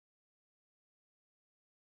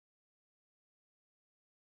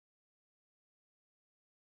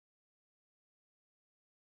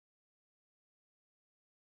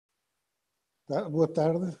Boa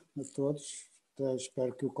tarde a todos.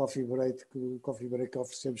 Espero que o coffee break que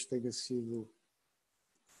oferecemos tenha sido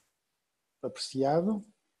apreciado.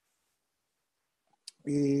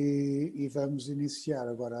 E vamos iniciar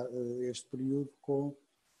agora este período com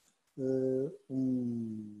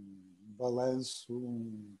um balanço,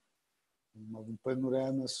 um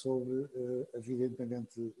panorama sobre a vida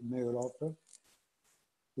independente na Europa,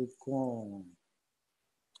 com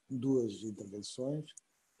duas intervenções.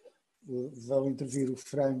 Vão intervir o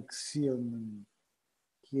Sioen,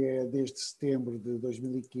 que é desde setembro de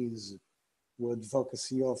 2015 o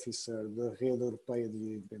Advocacy Officer da Rede Europeia de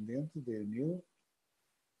Vida Independente, da ENIL,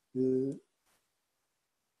 e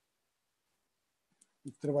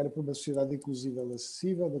que trabalha por uma sociedade inclusiva e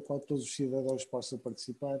acessível, da qual todos os cidadãos possam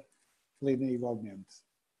participar plena e igualmente.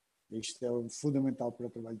 Isto é fundamental para o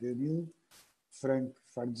trabalho da ENIL. Frank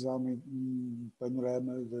faz-nos um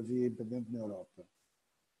panorama da vida independente na Europa.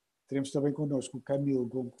 Teremos também connosco o Kamil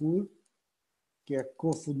Goungor, que é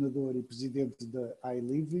cofundador e presidente da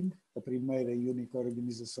iLiving, a primeira e única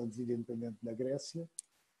organização de vida independente na Grécia,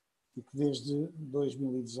 e que desde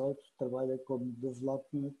 2018 trabalha como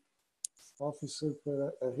Development Officer para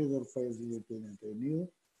a Rede Europeia de Vida Independente, a ENIL.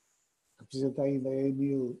 Representa ainda a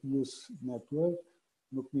ENIL Youth Network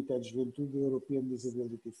no Comitê de Juventude do European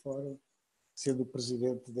Disability Forum, sendo o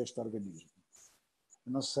presidente deste organismo.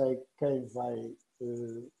 Eu não sei quem vai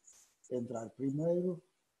entrar primeiro,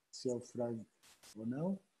 se é o Frank ou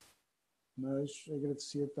não, mas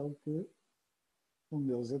agradecia então que um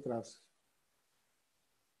deles entrasse.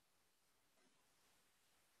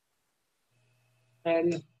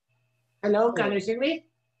 Hello, can you hear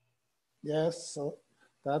me? Yes,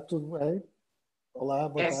 está tudo bem. Olá,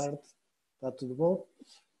 boa tarde. Está tudo bom?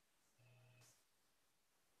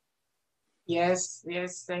 Yes,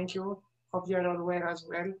 thank you. Hope you're all well as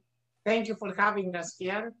well. Thank you for having us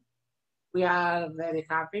here. We are very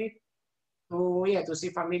happy to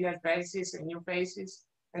see familiar faces and new faces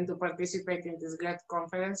and to participate in this great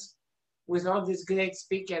conference with all these great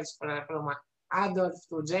speakers from Adolf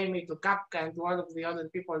to Jamie to Kapka and to all of the other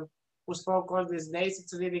people who spoke all these days.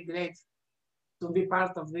 It's really great to be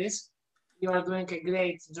part of this. You are doing a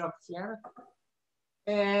great job here.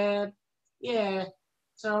 As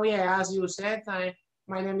you said,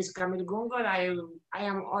 my name is Kamil Goungor. I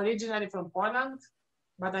am originally from Poland,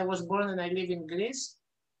 but I was born and I live in Greece,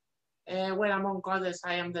 where among others,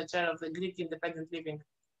 I am the chair of the Greek Independent Living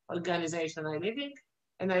Organization I live in,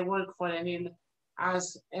 and I work for ENIL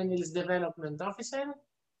as ENIL's Development Officer.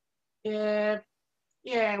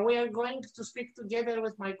 We are going to speak together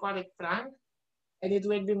with my colleague Frank, and it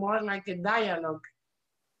will be more like a dialogue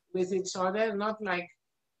with each other, not like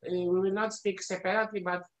we will not speak separately,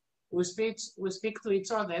 but we speak to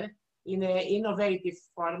each other in an innovative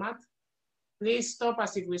format. Please stop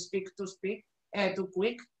us if we speak too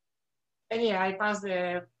quick. And I pass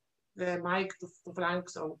the mic to Frank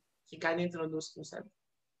so he can introduce himself.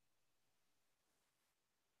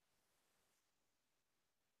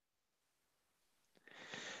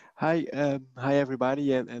 Hi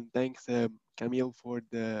everybody, and thanks Kamil for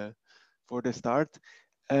the start.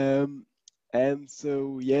 And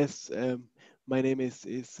so yes, my name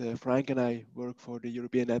is Frank, and I work for the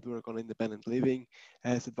European Network on Independent Living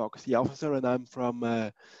as advocacy officer, and I'm from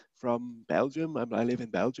Belgium. I live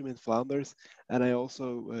in Belgium, in Flanders, and I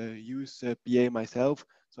also use PA myself.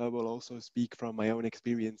 So I will also speak from my own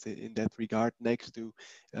experience in that regard, next to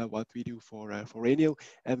what we do for ENIL.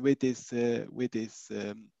 And with this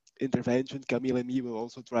intervention, Kamil and me will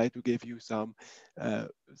also try to give you some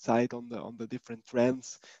sight on the different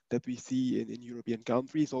trends that we see in European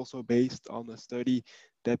countries, also based on a study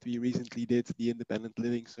that we recently did, the Independent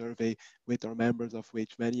Living Survey, with our members, of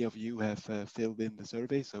which many of you have filled in the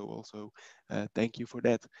survey. So also thank you for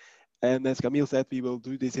that. And as Kamil said, we will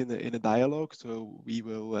do this in a dialogue. So we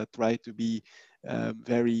will try to be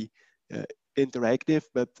very interactive,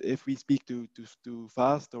 but if we speak too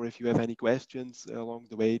fast, or if you have any questions along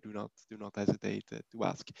the way, do not hesitate to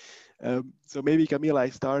ask. So maybe, Kamil, I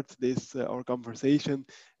start this our conversation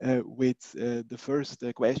with the first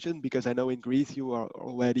question, because I know in Greece you are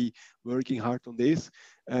already working hard on this,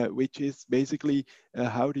 which is basically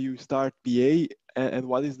how do you start PA, and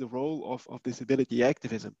what is the role of disability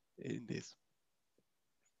activism in this?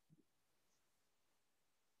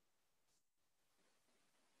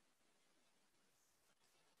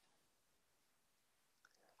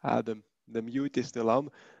 The mute is still on.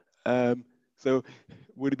 So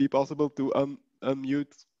would it be possible to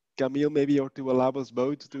unmute Kamil maybe, or to allow us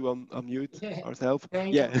both to unmute ourselves?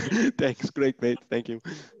 Yeah, thanks. Great. Thank you.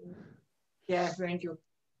 Yeah, thank you.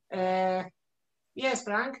 Yes,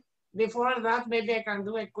 Frank, before that, maybe I can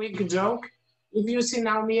do a quick joke. if you see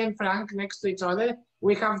now me and Frank next to each other,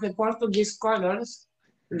 we have the Portuguese colors,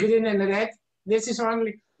 green and red. This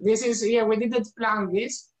is, yeah, we didn't plan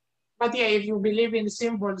this, but yeah, if you believe in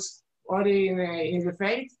symbols or in the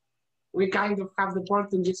faith, we kind of have the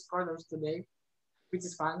Portuguese colors today, which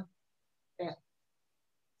is fun. Yeah.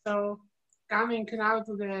 So coming now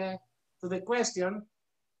to the question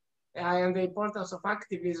and the importance of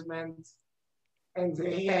activism and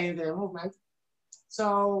the movement.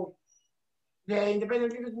 So the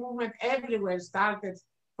independent living movement everywhere started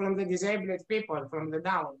from the disabled people, from the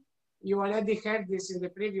down. You already heard this in the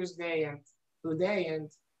previous day and today, and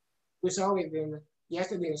we saw it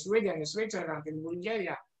yesterday in Sweden, in Switzerland, in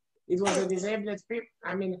Bulgaria. It was the disabled people.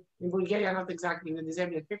 I mean, in Bulgaria, not exactly the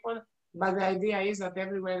disabled people, but the idea is that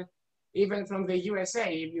everywhere, even from the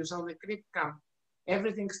USA, if you saw the CRIP camp,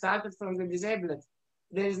 everything started from the disabled.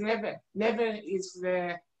 There is never is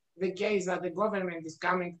the case that the government is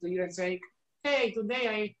coming to you and saying, hey,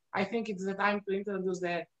 today I think it's the time to introduce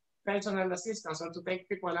the personal assistance or to take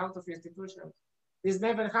people out of institutions. This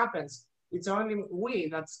never happens. It's only we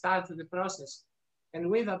that start the process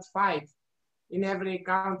and we that fight in every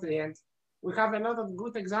country. And we have a lot of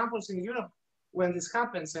good examples in Europe when this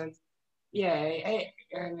happens. And yeah,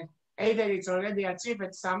 and either it's already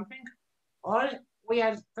achieved something or we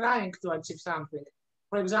are trying to achieve something.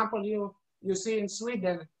 For example, you see in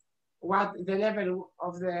Sweden what the level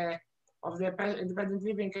of the independent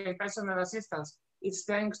living and personal assistance. It's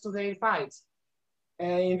thanks to their fights.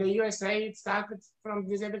 In the USA, it started from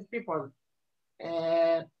disabled people.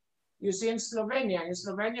 You see in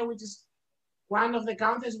Slovenia, which is one of the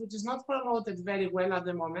countries which is not promoted very well at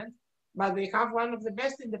the moment, but they have one of the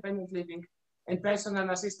best independent living and personal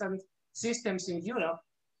assistance systems in Europe.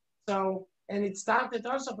 So, and it started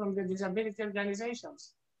also from the disability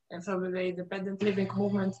organizations and from the independent living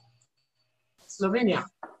movement, Slovenia.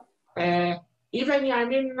 Even, I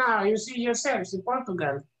mean, now you see yourselves in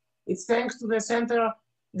Portugal, it's thanks to the center,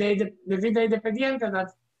 the Vida Independente that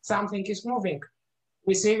something is moving.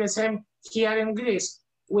 We see the same here in Greece.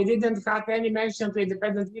 We didn't have any mention to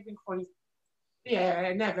independent living for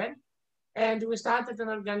never. And we started an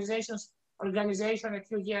organization a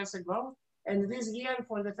few years ago. And this year,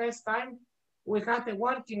 for the first time, we had a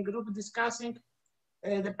working group discussing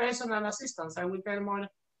the personal assistance. I will tell more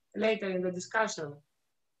later in the discussion.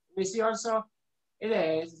 We see also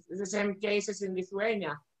the same cases in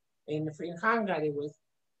Lithuania, in Hungary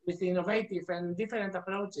with innovative and different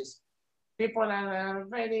approaches. People are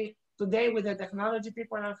today with the technology,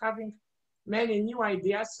 people are having many new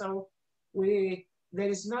ideas. So there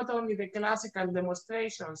is not only the classical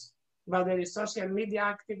demonstrations, but there is social media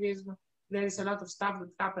activism. There is a lot of stuff that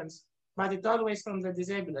happens, but it's always from the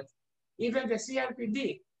disabled. Even the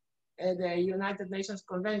CRPD, the United Nations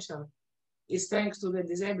Convention, is thanks to the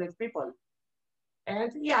disabled people.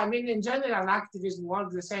 And yeah, I mean, in general, activism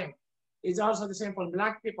works the same. It's also the same for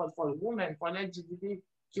Black people, for women, for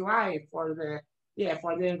LGBTQI, for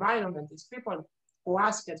the environment. It's people who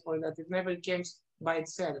ask it for that. It never came by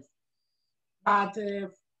itself. But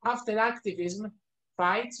after activism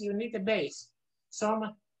fights, you need a base.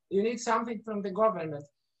 You need something from the government.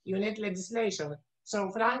 You need legislation.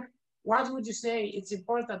 So Frank, what would you say it's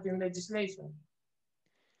important in legislation?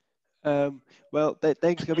 Well,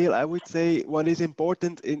 thanks, Kamil. I would say what is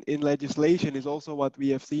important in legislation is also what we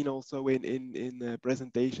have seen also in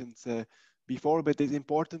presentations before, but it's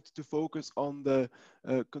important to focus on the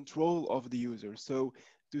control of the user. So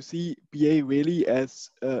to see PA really as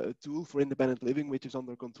a tool for independent living, which is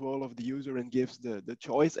under control of the user and gives the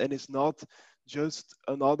choice, and is not just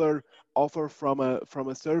another offer from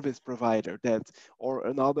a service provider or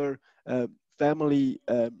another family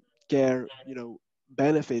care,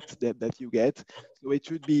 benefits that you get. So it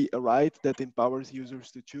should be a right that empowers users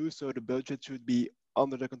to choose. So the budget should be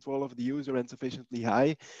under the control of the user and sufficiently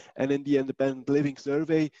high. And in the independent living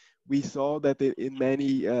survey, we saw that in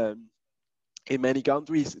many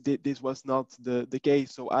countries, this was not the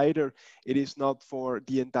case. So either it is not for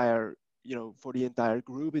the entire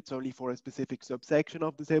group, it's only for a specific subsection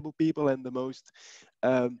of disabled people. And the most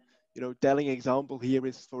telling example here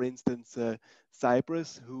is, for instance,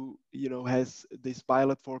 Cyprus, who has this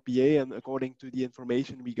pilot for PA, and according to the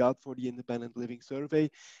information we got for the independent living survey,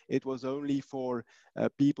 it was only for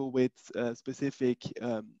people with specific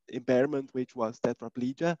impairment, which was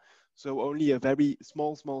tetraplegia. So only a very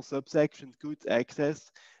small subsection could access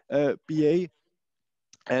PA.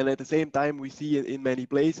 And at the same time, we see in many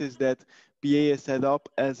places that PA is set up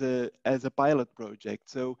as a pilot project.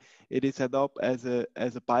 So it is set up as a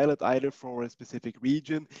pilot either for a specific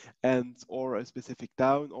region or a specific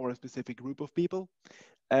town or a specific group of people.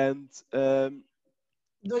 And do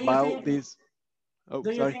you think Oh, do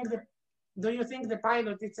you sorry. think the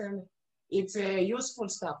pilot it's useful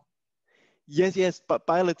stuff? Yes, but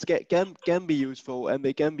pilots can be useful, and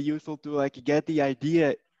they can be useful to like get the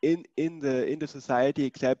idea in the society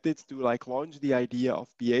accepted, to like launch the idea of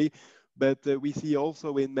PA. But we see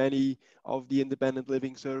also in many of the independent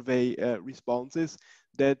living survey responses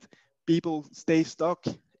that people stay stuck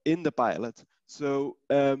in the pilot. So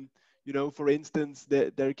you know, for instance,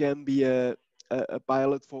 there can be a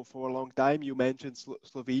pilot for a long time. You mentioned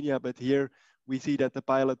Slovenia, but here we see that the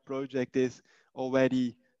pilot project is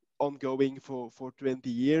already ongoing for 20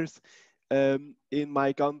 years. In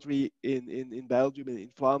my country, in Belgium, in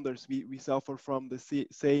Flanders, we suffer from the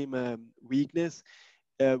same weakness.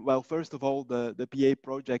 Well, first of all, the PA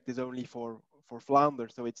project is only for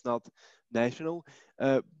Flanders, so it's not national.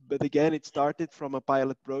 But again, it started from a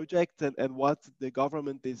pilot project, and what the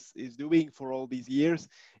government is doing for all these years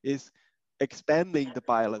is expanding the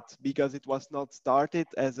pilot, because it was not started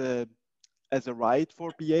as a right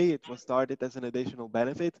for PA, it was started as an additional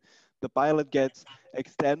benefit. The pilot gets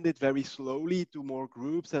extended very slowly to more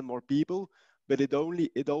groups and more people, but it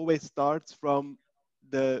always starts from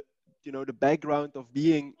the the background of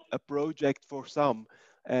being a project for some,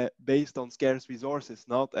 based on scarce resources,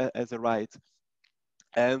 not as a right.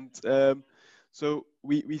 And so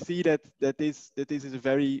we see that this is a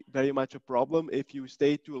very much a problem if you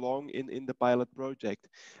stay too long in the pilot project,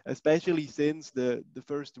 especially since the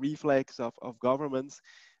first reflex of governments,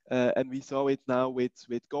 and we saw it now with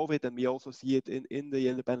COVID, and we also see it in the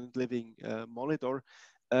independent living monitor,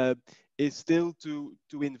 is still to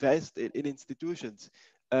invest in institutions.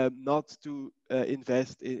 Not to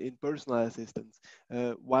invest in personal assistance.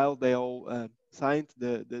 While they all signed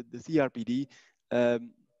the CRPD,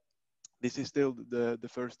 this is still the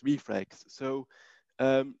first reflex. So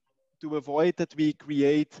to avoid that we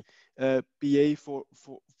create PA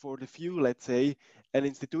for the few, let's say, and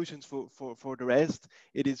institutions for the rest,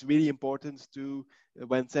 it is really important to,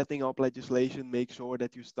 when setting up legislation, make sure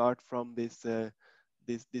that you start from this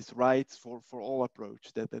rights for all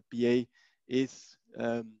approach, that PA is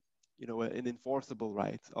an enforceable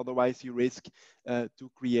right. Otherwise, you risk to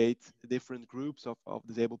create different groups of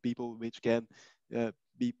disabled people which can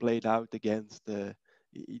be played out against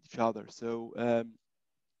each other. So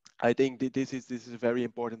I think that this is a very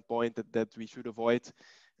important point that we should avoid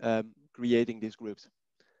creating these groups.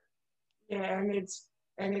 Yeah,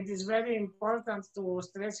 and it is very important to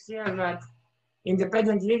stress here that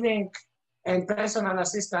independent living and personal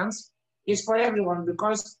assistance is for everyone,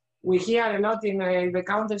 because we hear a lot in the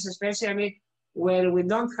countries, especially where we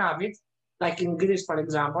don't have it, like in Greece, for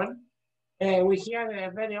example. We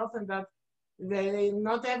hear very often that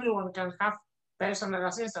not everyone can have personal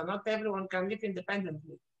assistance, not everyone can live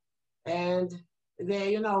independently. And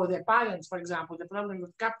the parents, for example, the problem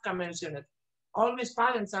with Kapka mentioned, always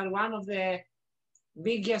parents are one of the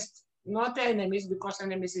biggest, not enemies, because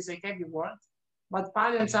enemies is a heavy word, but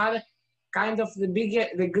parents are kind of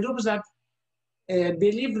the groups that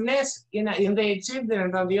believe less in their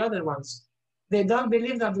children than the other ones. They don't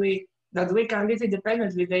believe that we can live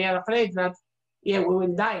independently. They are afraid that, we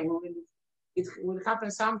will die. It will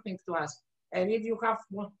happen something to us. And if you have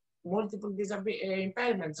multiple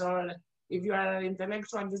impairments, or if you are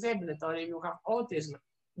intellectual disabled, or if you have autism,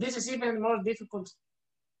 this is even more difficult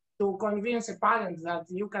to convince a parent that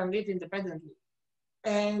you can live independently.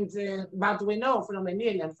 And but we know from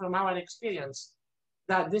ENIL and from our experience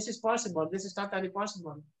that this is possible. This is totally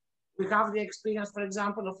possible. We have the experience, for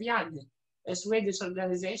example, of YAG, a Swedish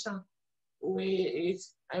organization.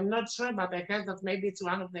 I'm not sure, but I heard that maybe it's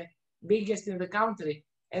one of the biggest in the country.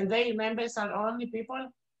 And their members are only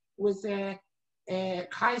people with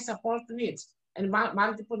high support needs and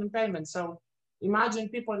multiple impairments. So imagine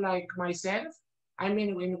people like myself, I'm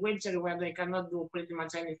in wheelchair where they cannot do pretty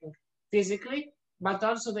much anything physically, but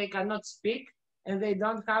also they cannot speak, and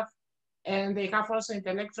they have also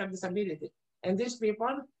intellectual disability. And these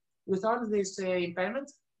people with all these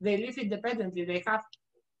impairments, they live independently. They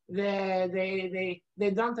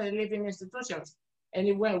don't live in institutions.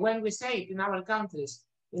 And when we say it in our countries,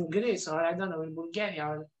 in Greece, or I don't know, in Bulgaria,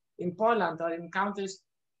 or in Poland, or in countries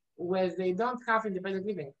where they don't have independent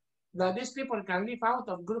living, that these people can live out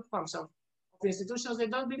of group homes of institutions, they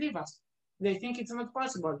don't believe us. They think it's not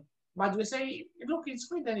possible. But we say, look, in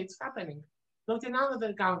Sweden, it's happening. Not in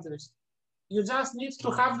other countries. You just need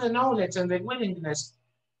to have the knowledge and the willingness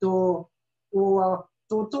to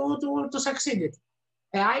succeed it.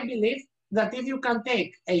 And I believe that if you can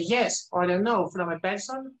take a yes or a no from a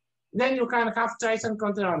person, then you can have choice and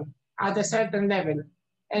control at a certain level.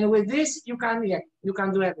 And with this, you can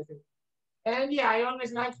do everything. And I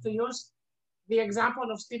always like to use the example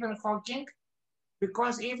of Stephen Hawking,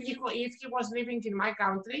 because if he was living in my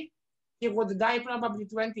country, he would die probably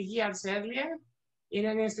 20 years earlier in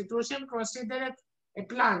an institution considered a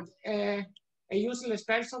plant, a useless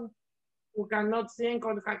person who cannot think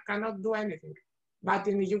or cannot do anything. But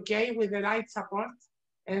in the UK, with the right support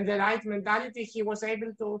and the right mentality, he was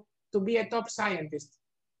able to be a top scientist.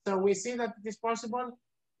 So we see that it is possible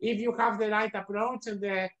if you have the right approach and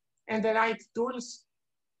the right tools,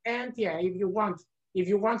 and yeah, if you want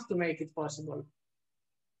to make it possible.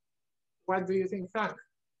 What do you think, Frank?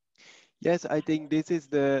 Yes, I think this is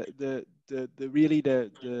the really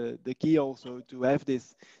the key also to have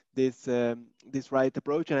this right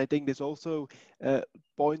approach, and I think this also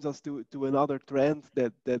points us to another trend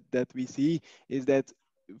that we see is that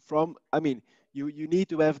I mean, you need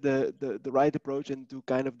to have the right approach and to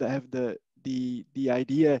kind of have the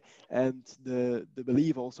idea and the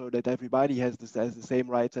belief also that everybody has the same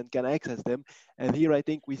rights and can access them. And here I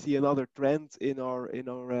think we see another trend in our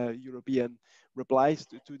European replies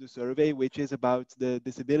to the survey, which is about the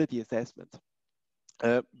disability assessment.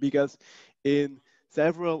 Because in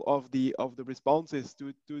several of the responses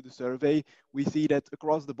to the survey, we see that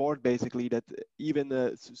across the board, basically, that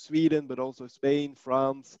even Sweden, but also Spain,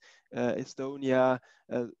 France, Estonia,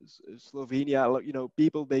 Slovenia, you know,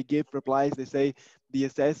 people, they give replies. They say the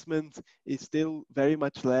assessment is still very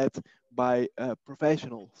much led by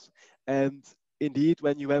professionals. And indeed,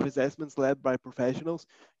 when you have assessments led by professionals,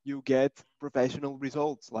 you get professional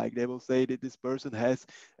results. Like they will say that this person has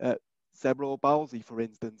cerebral palsy, for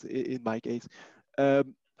instance, in my case.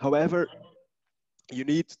 However, you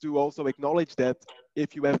need to also acknowledge that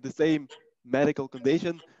if you have the same medical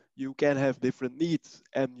condition, you can have different needs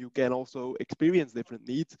and you can also experience different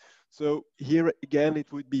needs. So here again,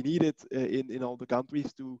 it would be needed in all the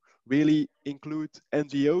countries to really include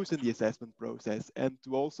NGOs in the assessment process and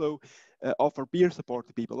to also offer peer support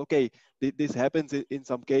to people. Okay, this happens in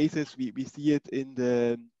some cases. We see it in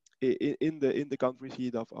the country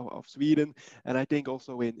sheet of Sweden, and I think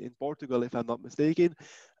also in Portugal, if I'm not mistaken.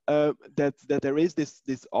 That there is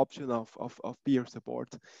this option of peer support,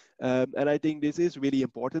 and I think this is really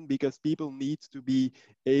important because people need to be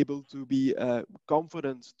able to be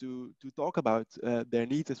confident to talk about their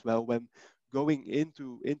needs as well when going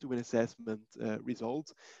into an assessment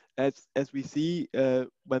result. As we see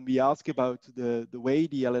when we ask about the way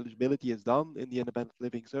the eligibility is done in the independent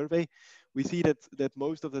living survey, we see that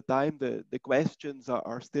most of the time the questions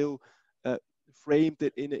are still framed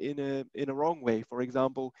it in a wrong way. For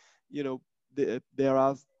example, you know,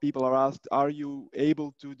 people are asked, are you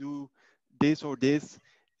able to do this or this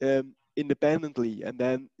independently? And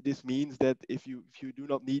then this means that if you do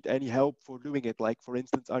not need any help for doing it, like for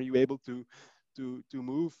instance, are you able to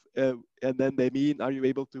move? And then they mean, are you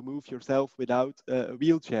able to move yourself without a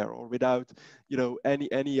wheelchair or without, you know,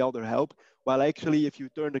 any other help? While actually, if you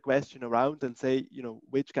turn the question around and say, you know,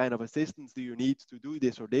 which kind of assistance do you need to do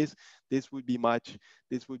this or this, this would be much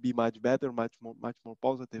better, much more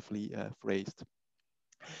positively phrased.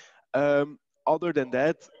 Other than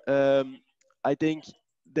that, I think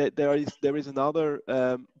that there is another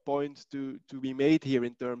point to be made here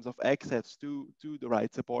in terms of access to the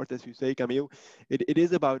right support. As you say, Kamil, it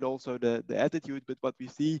is about also the attitude, but what we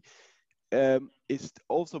see is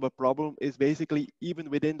also a problem is basically even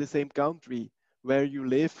within the same country where you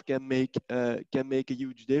live can make a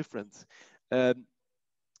huge difference.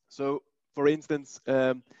 So for instance,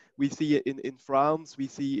 we see it in France, we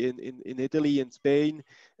see in Italy, in Spain,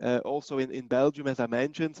 also in Belgium, as I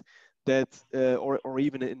mentioned, that or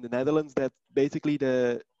even in the Netherlands, that basically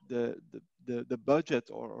the budget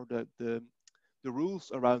or the rules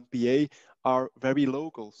around PA are very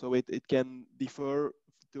local. So it can differ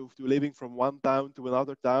to living from one town to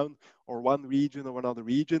another town or one region or another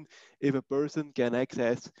region if a person can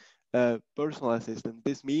access personal assistance.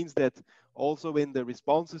 This means that also in the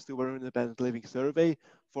responses to our independent living survey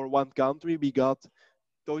for one country, we got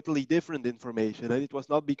totally different information. And it was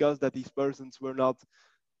not because that these persons were not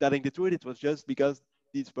telling the truth, it was just because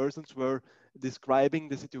these persons were describing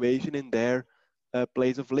the situation in their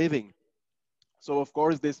place of living. So of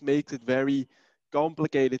course, this makes it very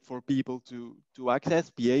complicated for people to access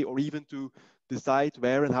PA or even to decide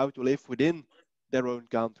where and how to live within their own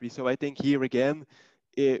country. So I think here again,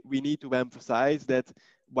 we need to emphasize that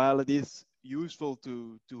while it is useful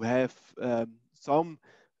to have some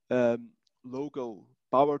local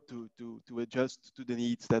power to adjust to the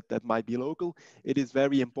needs that might be local, it is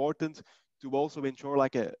very important to also ensure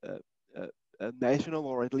like a national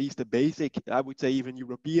or at least a basic, I would say even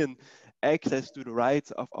European access to the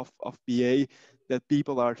rights of PA, that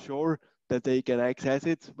people are sure that they can access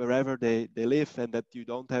it wherever they live and that you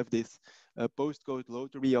don't have this postcode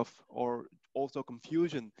lottery or also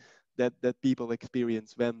confusion that people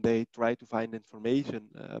experience when they try to find information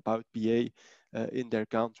about PA in their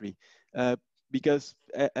country. Because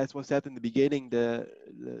as was said in the beginning, the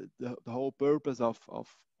whole purpose of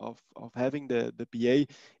having the PA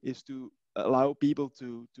is to allow people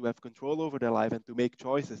to have control over their life and to make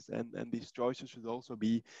choices, and these choices should also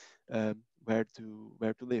be where to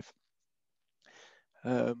live.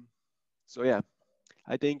 So yeah,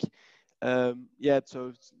 I think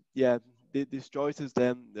these choices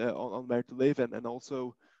then on where to live, and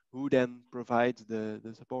also who then provides the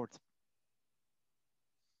support.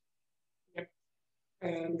 Yep.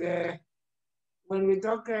 And when we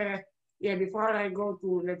talk, before I go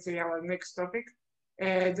to, let's say, our next topic,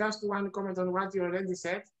 just one comment on what you already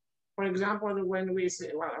said. For example, when we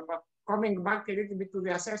say, well, about coming back a little bit to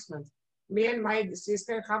the assessment, me and my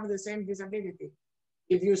sister have the same disability.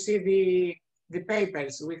 If you see the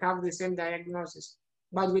papers, we have the same diagnosis,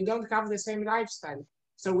 but we don't have the same lifestyle.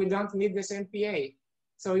 So we don't need the same PA.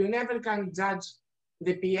 So you never can judge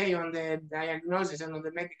the PA on the diagnosis and on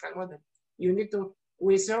the medical model. You need to,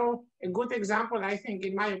 we saw a good example, I think,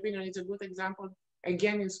 in my opinion, it's a good example,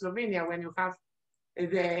 again, in Slovenia, when you have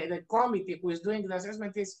the committee who is doing the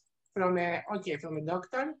assessment is from a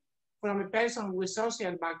doctor, from a person with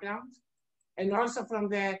social background, and also from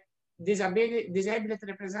the disabled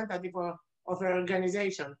representative of an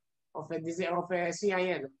organization, of a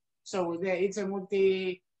CIL. So it's a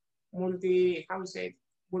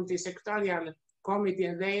multi-sectorial committee,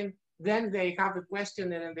 and then they have a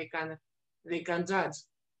questionnaire and they can judge.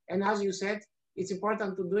 And as you said, it's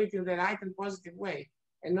important to do it in the right and positive way,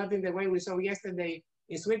 and not in the way we saw yesterday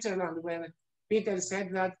in Switzerland, when Peter said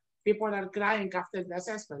that people are crying after the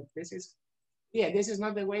assessment. This is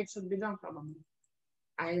not the way it should be done, probably.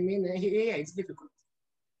 I mean, it's difficult.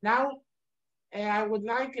 Now, I would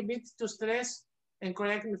like a bit to stress, and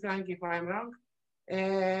correct me, Frank, if I'm wrong,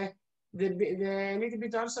 the little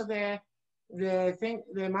bit also the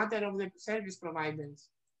matter of the service providers,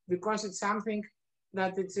 because it's something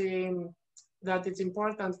that it's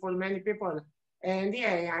important for many people. And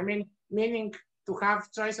I mean, meaning to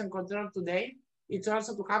have choice and control today, it's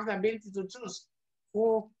also to have the ability to choose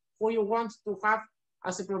who you want to have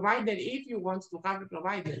as a provider, if you want to have a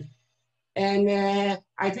provider. And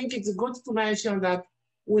I think it's good to mention that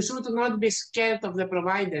we should not be scared of the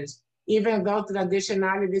providers, even though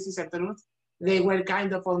traditionally, this is a truth, they were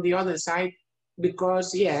kind of on the other side,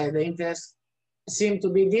 because the interests seem to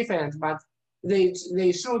be different, but they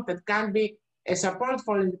should, that can be a support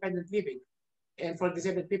for independent living and for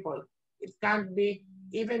disabled people. It can be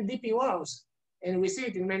even DPOs, and we see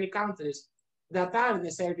it in many countries, that are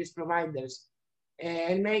the service providers,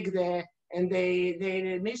 and their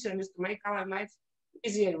mission is to make our life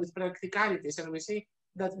easier with practicalities. And we see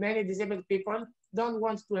that many disabled people don't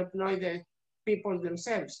want to employ the people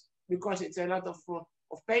themselves, because it's a lot of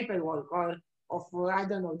paperwork, or of, I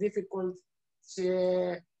don't know, difficult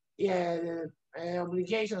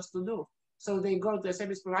obligations to do. So they go to a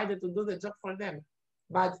service provider to do the job for them.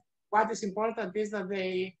 But what is important is that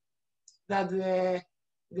the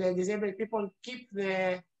disabled people keep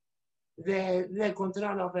the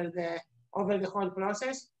control over the whole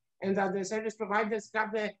process, and that the service providers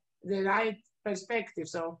have the right perspective.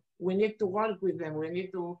 So we need to work with them. We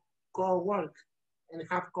need to co-work and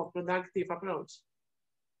have co-productive approach.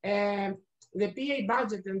 The PA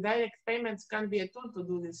budget and direct payments can be a tool to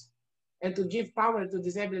do this and to give power to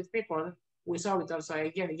disabled people. We saw it also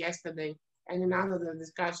again yesterday and in other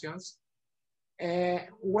discussions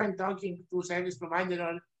when talking to service provider,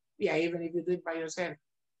 or even if you do it by yourself,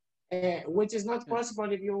 which is not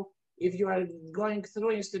possible if you are going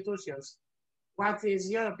through institutions. What is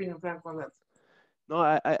your opinion, Frank, on that?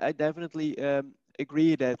 No, I definitely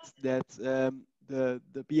agree that the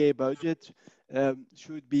PA budget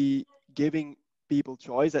should be giving people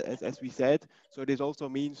choice, as we said. So this also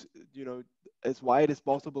means, as wide as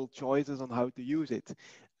possible choices on how to use it.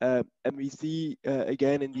 And we see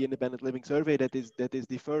again in the independent living survey that is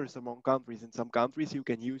differs among countries. In some countries, you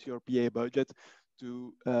can use your PA budget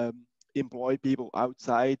to employ people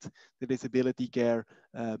outside the disability care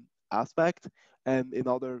aspect, and in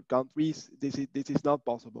other countries this is not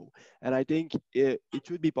possible. And I think it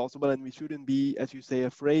should be possible, and we shouldn't be, as you say,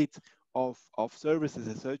 afraid of services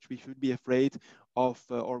as such. We should be afraid of,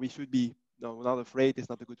 or we should be, no, not afraid is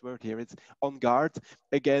not a good word here. It's on guard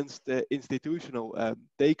against the institutional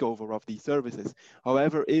takeover of these services.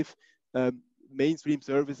 However, if mainstream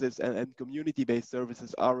services and community-based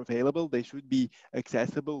services are available, they should be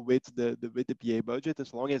accessible with the PA budget,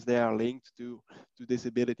 as long as they are linked to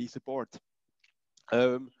disability support.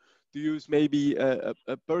 To use maybe a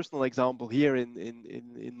personal example here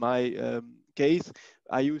in my case,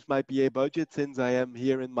 I use my PA budget since I am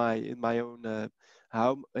here in my own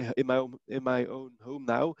home in my own home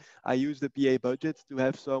now. I use the PA budget to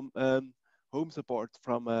have some home support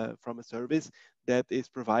from a service that is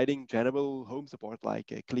providing general home support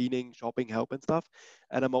like cleaning, shopping help and stuff.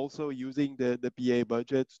 And I'm also using the PA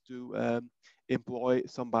budget to employ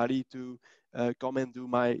somebody to come and do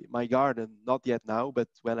my garden. Not yet now, but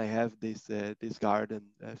when I have this garden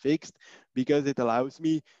fixed, because it allows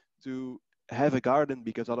me to have a garden,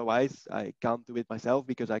 because otherwise I can't do it myself,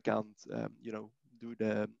 because I can't you know, do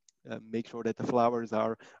the make sure that the flowers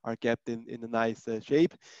are kept in a nice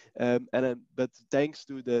shape. But thanks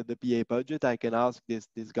to the PA budget, I can ask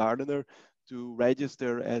this gardener to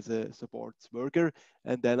register as a support worker,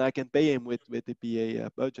 and then I can pay him with the PA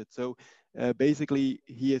budget. So basically,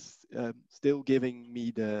 he is still giving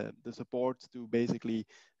me the support to basically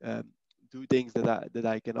do things that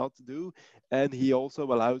I cannot do, and he also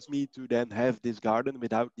allows me to then have this garden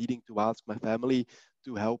without needing to ask my family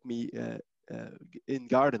to help me in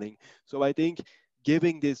gardening. So I think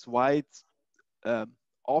giving this wide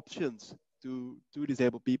options to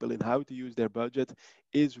disabled people in how to use their budget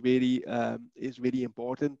is really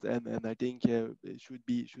important, and I think it should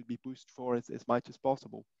be pushed for as much as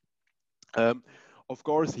possible. Of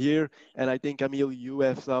course, here, and I think Kamil, you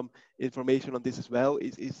have some information on this as well,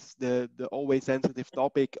 is the always sensitive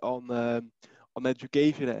topic on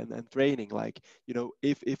education and training. Like, you know,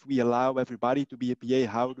 if we allow everybody to be a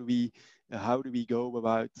PA, how do we go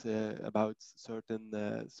about certain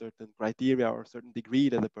criteria or certain degree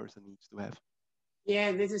that a person needs to have?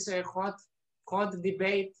 Yeah, this is a hot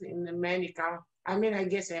debate in many countries. I mean, I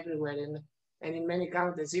guess everywhere, and in many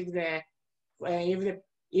countries.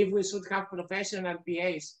 If we should have professional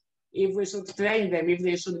PAs, if we should train them, if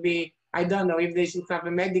they should be, I don't know, if they should have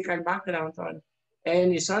a medical background or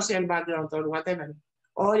any social background or whatever,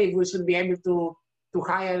 or if we should be able to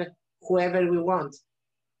hire whoever we want.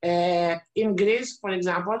 In Greece, for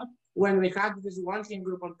example, when we had this working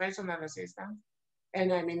group on personal assistance,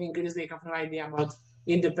 and I mean, in Greece, they have no idea about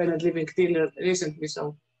independent living till recently,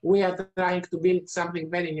 so we are trying to build something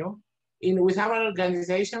very new. With our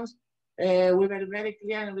organizations, we were very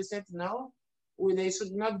clear and we said no, they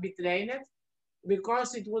should not be trained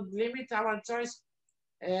because it would limit our choice,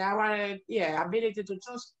 our ability to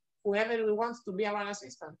choose whoever we want to be our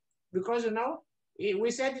assistant. Because, you know,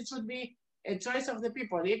 we said it should be a choice of the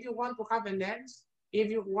people. If you want to have a nurse,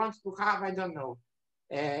 if you want to have, I don't know,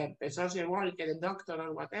 a social worker, a doctor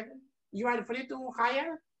or whatever, you are free to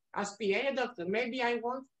hire as PA a doctor. Maybe I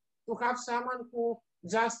want to have someone who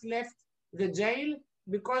just left the jail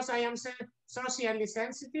because I am socially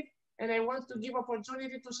sensitive and I want to give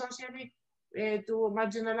opportunity to socially, to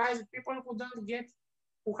marginalized people who don't get,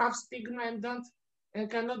 who have stigma and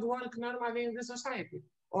cannot work normally in the society.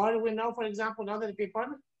 Or we know, for example, other people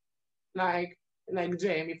like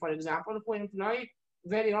Jamie, for example, who employ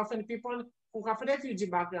very often people who have refugee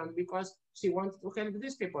background because she wants to help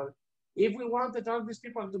these people. If we wanted all these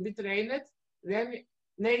people to be trained, then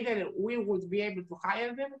neither we would be able to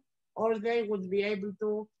hire them or they would be able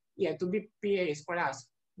to be PAs for us.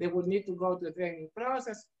 They would need to go to the training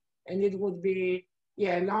process and it would be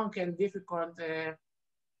long and difficult.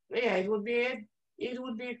 It would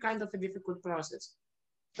be kind of a difficult process.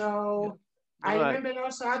 So I remember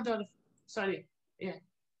also Adolf, sorry,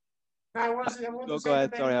 I want to say go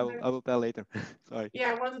ahead. that Sorry, I will tell later. Sorry.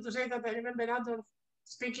 Yeah, I wanted to say that I remember Adolf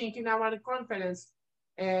speaking in our conference,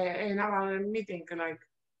 in our meeting, like,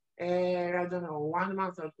 I don't know, 1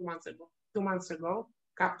 month or 2 months ago. 2 months ago,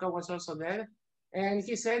 Kapka was also there. And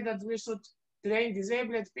he said that we should train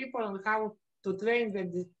disabled people on how to train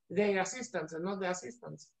their assistants and not the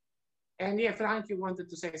assistants. And Frank, you wanted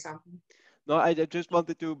to say something. No, I just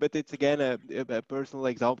wanted to, but it's again a personal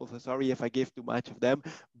example. So sorry if I give too much of them.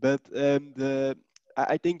 But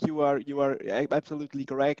I think you are absolutely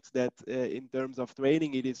correct that in terms of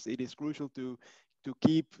training, it is crucial to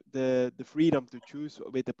keep the freedom to choose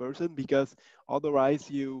with the person, because otherwise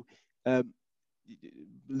you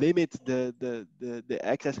limit the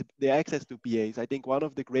access to PAs. I think one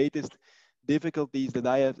of the greatest difficulties that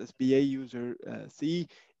I as PA user see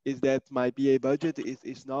is that my PA budget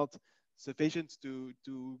is not sufficient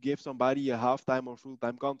to give somebody a half-time or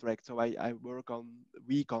full-time contract. So I work on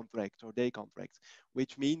week contracts or day contracts,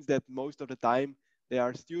 which means that most of the time they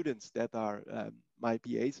are students that are my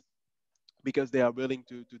PAs, because they are willing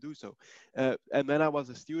to do so. And when I was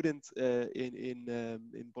a student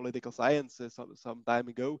in political science some time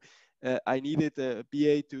ago, I needed a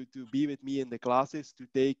PA to be with me in the classes to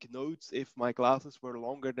take notes if my classes were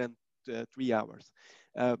longer than 3 hours.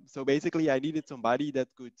 So basically, I needed somebody that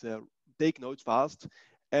could take notes fast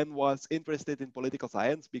and was interested in political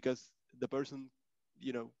science because the person,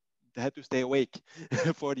 had to stay awake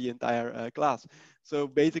for the entire class. So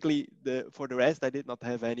basically, for the rest, I did not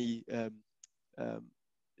have any um,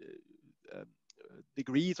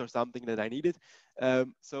 degrees or something that I needed.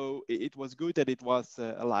 So it was good that it was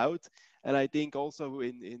allowed. And I think also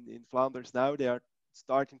in Flanders now, they are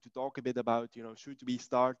starting to talk a bit about, should we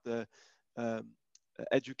start um,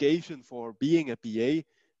 education for being a PA,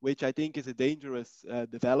 which I think is a dangerous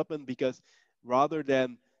development, because rather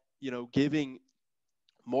than, giving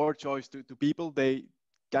more choice to people, they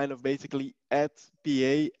kind of basically add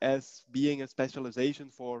PA as being a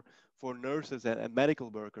specialization for nurses and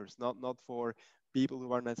medical workers, not for people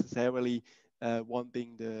who are necessarily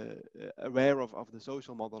wanting aware of the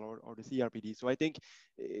social model or the CRPD. So I think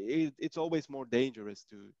it's always more dangerous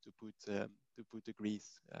to put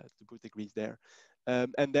degrees there.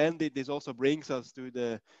 And then this also brings us to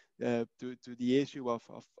the issue of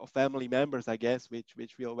family members, I guess,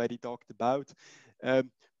 which we already talked about.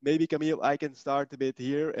 Maybe Kamil, I can start a bit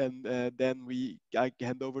here, and then I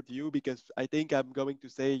hand over to you, because I think I'm going to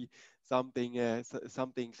say something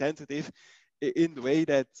sensitive, in the way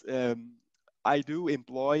that I do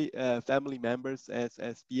employ family members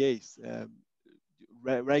as PAs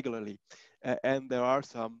regularly, and there are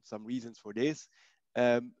some reasons for this.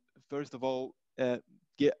 First of all, as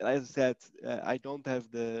I said, I don't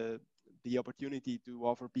have the opportunity to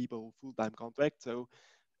offer people full-time contracts, so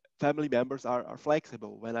family members are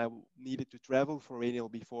flexible. When I needed to travel for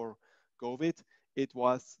ENIL before COVID, it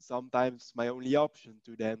was sometimes my only option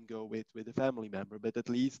to then go with a family member, but at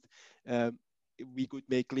least we could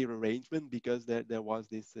make clear arrangement, because there was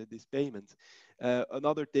this payment.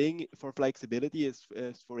 Another thing for flexibility is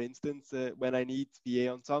for instance, when I need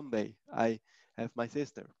PA on Sunday, I have my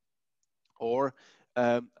sister, or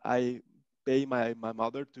I pay my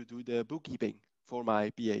mother to do the bookkeeping for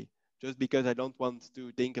my PA, just because I don't want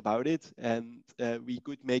to think about it. And we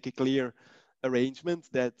could make a clear arrangement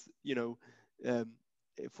that, um,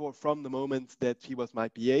 from the moment that she was my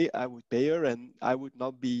PA, I would pay her, and I would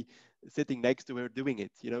not be sitting next to her doing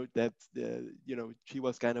it. That she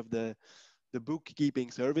was kind of the bookkeeping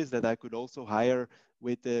service that I could also hire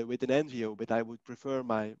with an NGO, but I would prefer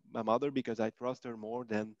my mother, because I trust her more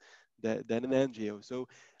than an NGO. So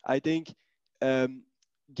I think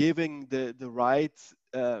giving the right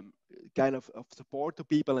kind of support to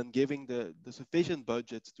people, and giving the sufficient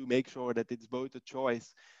budgets to make sure that it's both a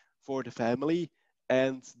choice for the family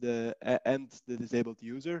and the disabled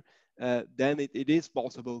user, then it is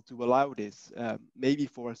possible to allow this, maybe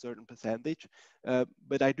for a certain percentage.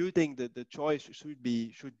 But I do think that the choice should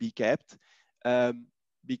be kept,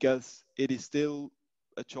 because it is still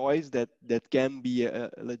a choice that can be a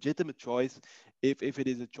legitimate choice if it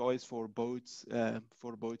is a choice for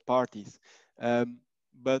both parties.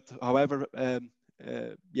 But however,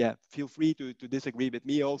 yeah, feel free to disagree with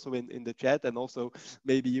me also in the chat, and also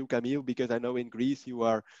maybe you, Kamil, because I know in Greece you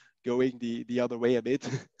are going the other way a bit.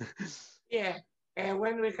 Yeah,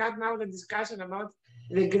 when we had now the discussion about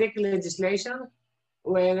the Greek legislation,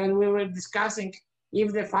 when we were discussing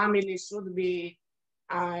if the family should be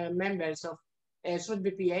members of, should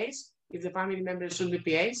be PAs, if the family members should be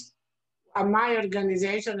PAs, my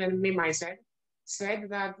organization and me myself said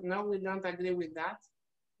that no, we don't agree with that,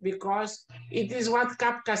 because it is what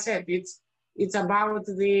Kapka said. It's about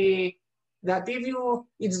that if you,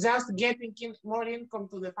 it's just getting more income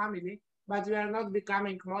to the family, but we are not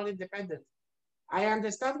becoming more independent. I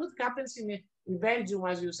understand what happens in Belgium,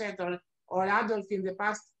 as you said, or Adolf in the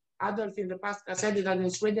past said that in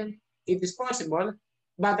Sweden it is possible,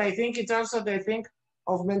 but I think it's also the thing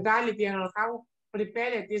of mentality and how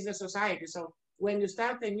prepared is the society. So when you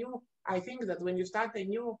start I think that when you start a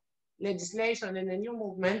new legislation and a new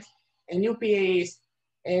movement, a new PAs,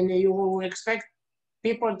 and you expect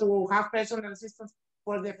people to have personal assistance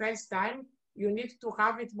for the first time, you need to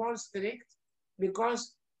have it more strict,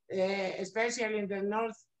 because especially in the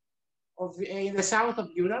north in the south of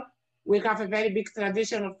Europe, we have a very big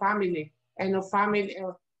tradition of family and of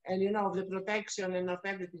the protection and of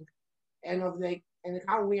everything, and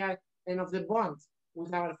how we are, and of the bond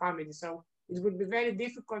with our family. So it would be very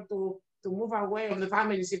difficult to move away of the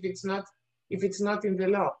families if it's not in the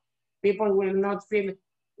law. People will not feel,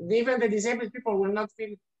 even the disabled people will not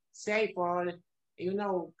feel safe or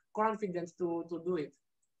confident to do it.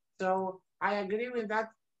 So I agree with that.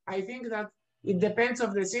 I think that it depends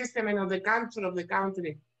of the system and of the culture of the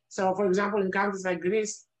country. So for example, in countries like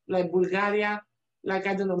Greece, like Bulgaria, like,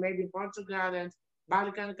 I don't know, maybe Portugal and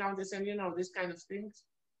Balkan countries, and these kind of things,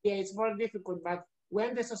 yeah, it's more difficult. But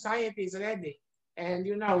when the society is ready, and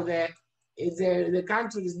the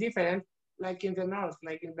country is different, like in the north,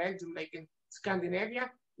 like in Belgium, like in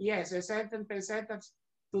Scandinavia, yes, a certain percentage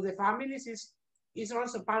to the families is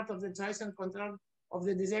also part of the choice and control of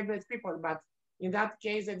the disabled people. But in that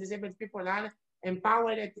case, the disabled people are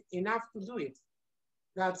empowered enough to do it.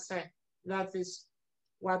 That is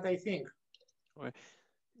what I think. Right.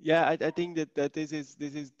 Yeah, I think that this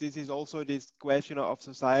is also this question of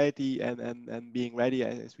society and being ready,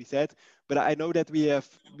 as we said. But I know that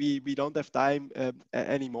we don't have time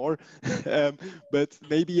anymore. But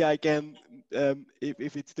maybe I can,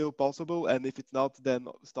 if it's still possible, and if it's not, then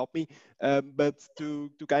stop me. But to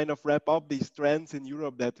kind of wrap up these trends in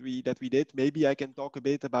Europe that we did, maybe I can talk a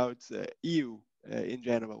bit about EU in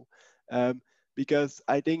general. Because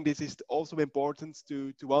I think this is also important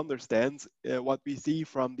to understand what we see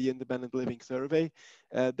from the Independent Living Survey,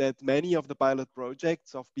 that many of the pilot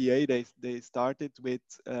projects of PA, they started with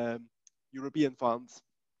European funds.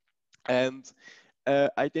 And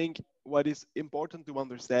I think what is important to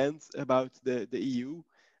understand about the EU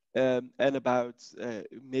and about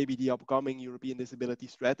maybe the upcoming European Disability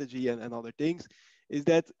Strategy and other things is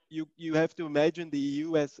that you have to imagine the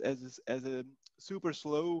EU as a super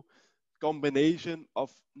slow combination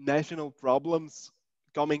of national problems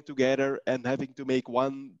coming together and having to make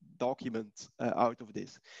one document out of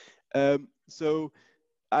this. So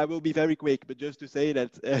I will be very quick, but just to say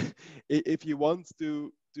that if you want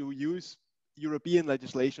to use European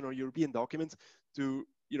legislation or European documents to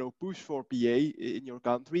push for PA in your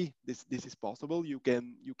country, this is possible. You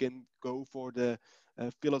can go for the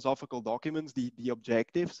philosophical documents, the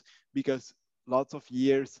objectives, because lots of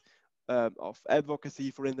years of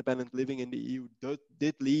advocacy for independent living in the EU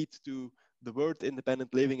did lead to the word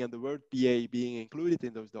independent living and the word PA being included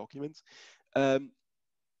in those documents. And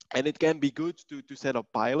it can be good to set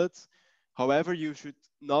up pilots. However, you should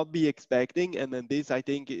not be expecting, and then this I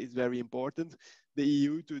think is very important, the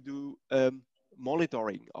EU to do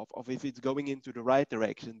monitoring of if it's going into the right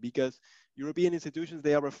direction, because European institutions,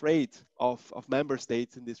 they are afraid of member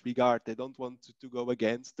states in this regard. They don't want to go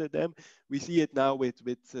against them. We see it now with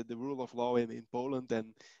the rule of law in Poland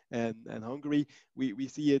and Hungary. We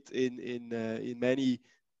see it in many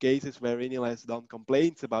cases where ENIL has done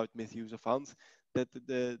complaints about misuse of funds, that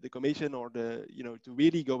the commission or to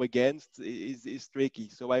really go against is tricky.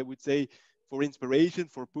 So I would say for inspiration,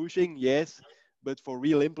 for pushing, yes, but for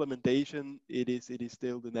real implementation, it is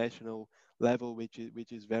still the national level which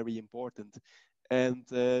is very important. And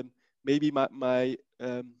maybe my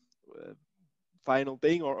final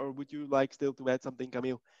thing, or would you like still to add something,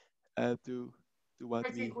 Kamil, to what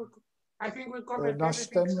I think we covered nós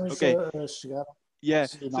everything. estamos Okay. a chegar. Yeah,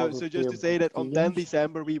 so just to say that on 10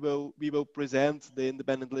 December we will present the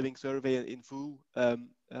Independent Living Survey in full,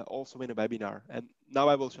 also in a webinar. And now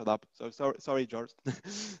I will shut up. So sorry, George.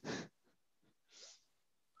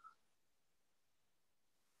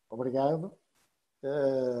 Obrigado.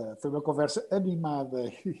 Foi uma conversa animada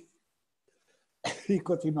e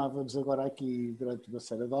continuávamos agora aqui durante uma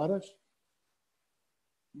série de horas,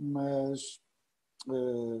 mas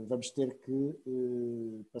vamos ter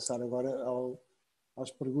que passar agora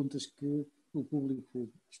às perguntas que o público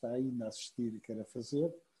que está ainda a assistir quer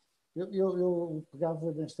fazer. Eu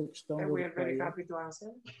pegava nesta questão. We are very happy to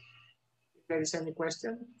answer. If there is any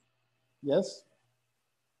question. Yes?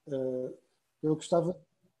 Eu gostava.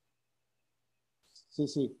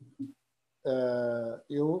 Sim.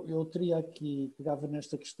 Eu teria aqui, pegava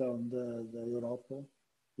nesta questão da Europa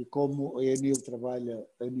e como a ENIL trabalha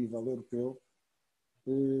a nível europeu,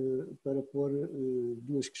 para pôr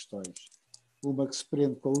duas questões. Uma que se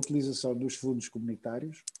prende com a utilização dos fundos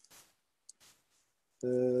comunitários,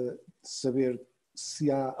 saber se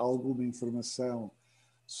há alguma informação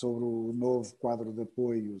sobre o novo quadro de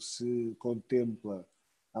apoio, se contempla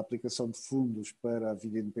a aplicação de fundos para a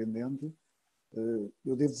vida independente.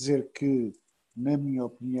 Eu devo dizer que, na minha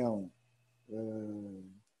opinião,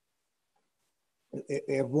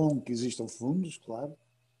 é bom que existam fundos, claro,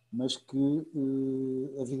 mas que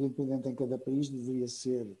a vida independente em cada país deveria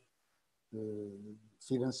ser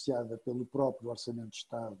financiada pelo próprio Orçamento de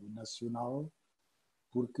Estado Nacional,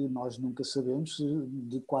 porque nós nunca sabemos se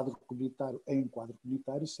de quadro comunitário em quadro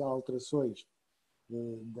comunitário se há alterações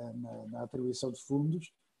na atribuição de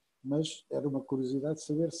fundos, mas era uma curiosidade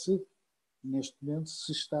saber se neste momento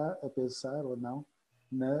se está a pensar ou não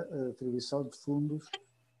na atribuição de fundos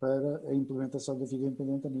para a implementação da vida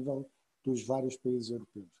independente a nível dos vários países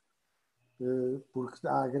europeus. Porque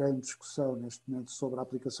há grande discussão neste momento sobre a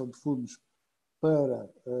aplicação de fundos para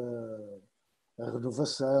a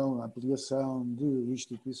renovação, a ampliação de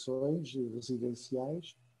instituições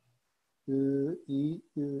residenciais e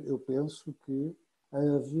eu penso que a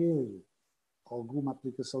haver alguma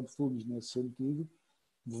aplicação de fundos nesse sentido,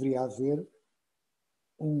 deveria haver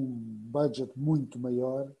um budget muito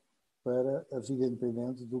maior para a vida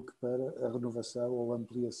independente do que para a renovação ou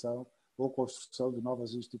ampliação ou construção de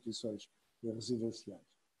novas instituições residenciais.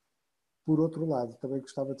 Por outro lado, também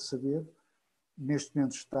gostava de saber, neste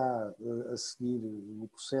momento está a seguir o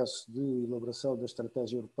processo de elaboração da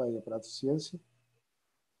Estratégia Europeia para a Deficiência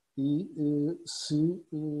e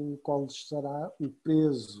qual será o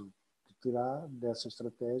peso que terá dessa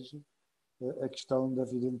estratégia a questão da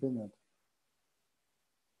vida independente.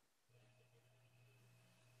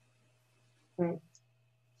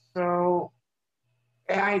 So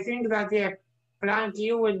I think that, yeah, Frank,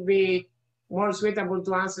 you will be more suitable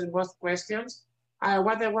to answer both questions.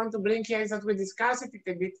 What I want to bring here is that we discussed it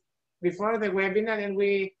a bit before the webinar, and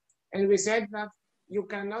we said that you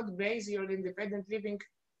cannot base your independent living,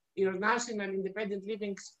 your national independent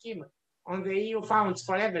living scheme on the EU funds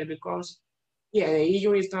forever, because, yeah, the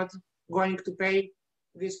EU is not going to pay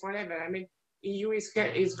this forever. I mean, EU is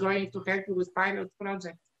going to help you with pilot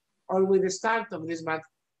project or with the start of this, but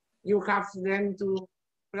you have then to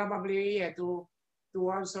probably, yeah, to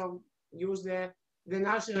also use the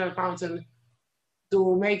national council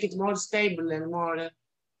to make it more stable and more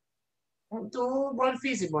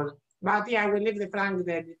feasible. But yeah, I will leave the Frank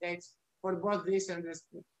the details for both this and the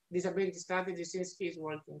disability strategy, since he is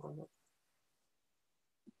working on it.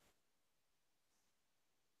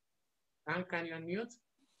 Frank, can you unmute?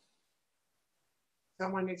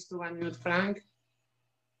 Someone needs to unmute Frank.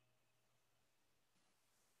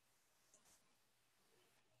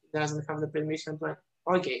 He doesn't have the permission to.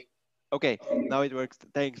 Okay. Okay, now it works.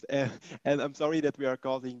 Thanks. And I'm sorry that we are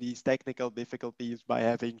causing these technical difficulties by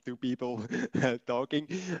having two people talking.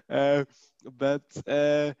 But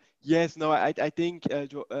yes, no, I think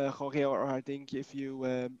Jorge, or I think if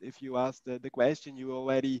you asked the question, you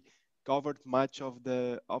already covered much of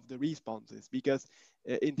the responses, because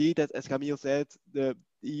indeed, as Kamil said, the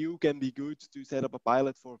EU can be good to set up a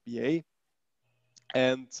pilot for PA,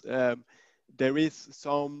 and there is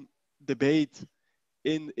some debate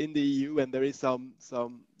in the EU, and there is some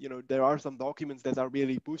there are some documents that are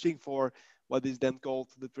really pushing for what is then called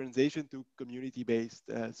the transition to community-based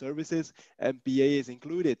services, and PA is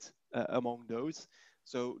included among those.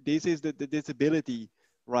 So this is the disability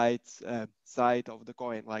rights side of the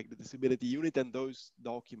coin, like the disability unit and those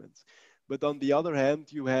documents. But on the other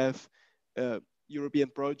hand, you have European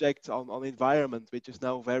projects on environment, which is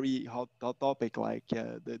now very hot topic, like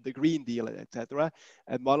the Green Deal, etc.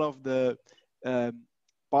 And one of the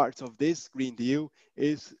parts of this Green Deal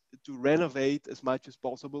is to renovate as much as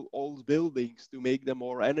possible old buildings to make them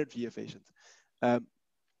more energy efficient.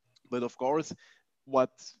 But of course,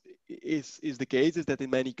 what is the case is that in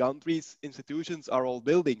many countries, institutions are old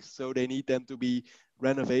buildings, so they need them to be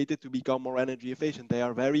renovated to become more energy efficient. They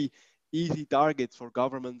are very easy targets for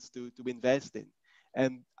governments to invest in.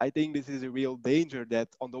 And I think this is a real danger, that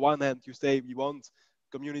on the one hand, you say we want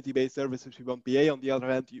community-based services, we want PA. On the other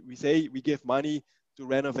hand, we say we give money to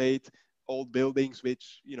renovate old buildings,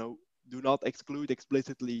 which do not exclude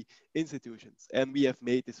explicitly institutions. And we have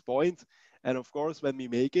made this point. And of course, when we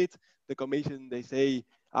make it, the Commission, they say,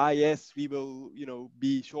 yes, we will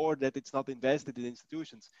be sure that it's not invested in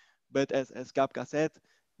institutions. But as Kapka said,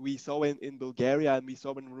 we saw in Bulgaria, and we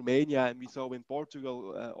saw in Romania, and we saw in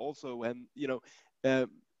Portugal also, and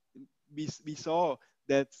we saw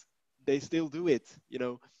that they still do it.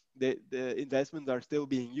 The investments are still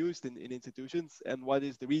being used in institutions. And what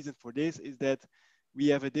is the reason for this is that we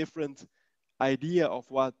have a different idea of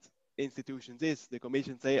what institutions is. The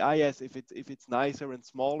Commission say, yes, if it's nicer and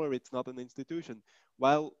smaller, it's not an institution.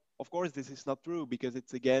 Well, of course, this is not true, because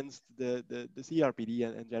it's against the CRPD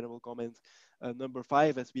and general comment number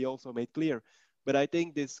 5, as we also made clear. But I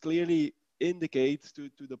think this clearly indicates to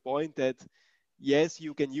the point that, yes,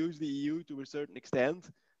 you can use the EU to a certain extent,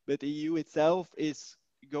 but the EU itself is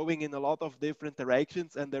going in a lot of different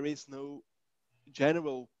directions, and there is no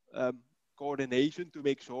general coordination to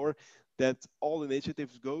make sure that all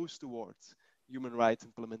initiatives goes towards human rights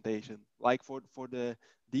implementation. Like for the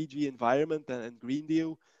DG environment and Green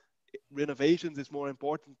Deal, renovations is more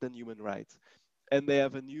important than human rights. And they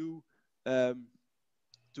have a new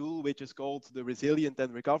tool, which is called the Resilient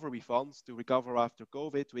and Recovery Funds, to recover after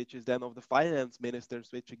COVID, which is then of the finance ministers,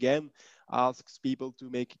 which again asks people to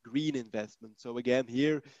make green investments. So again,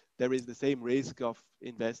 here there is the same risk of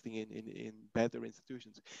investing in better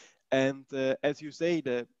institutions. And as you say,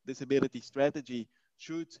 the disability strategy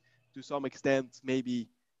should, to some extent, maybe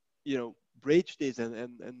bridge this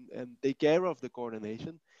and take care of the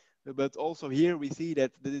coordination. But also here we see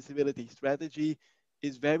that the disability strategy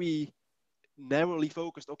is very narrowly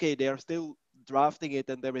focused. Okay, they are still drafting it,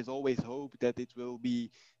 and there is always hope that it will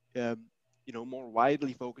be, you know, more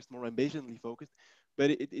widely focused, more ambitionally focused.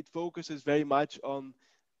 But it focuses very much on,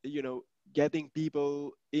 you know, getting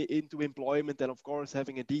people into employment, and of course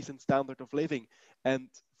having a decent standard of living, and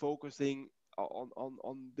focusing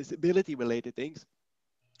on disability related things.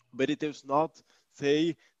 But it does not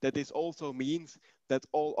say that this also means that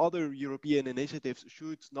all other European initiatives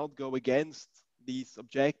should not go against these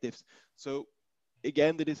objectives. So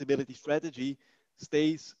again, the disability strategy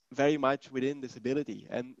stays very much within disability,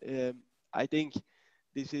 and I think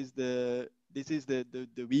this is the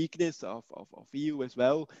weakness of EU as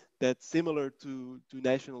well, that similar to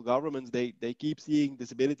national governments, they keep seeing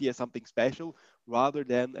disability as something special rather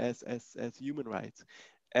than as human rights.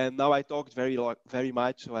 And now I talked very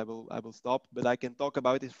much, so I will stop. But I can talk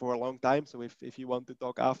about this for a long time. So if you want to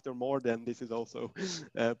talk after more, then this is also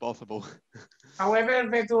possible. However,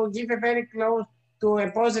 to give a very close to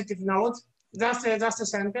a positive note, just a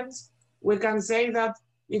sentence, we can say that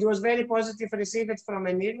it was very positive received from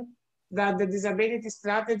ENIL that the disability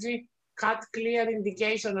strategy had clear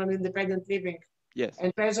indication on independent living, yes,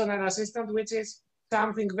 and personal assistant, which is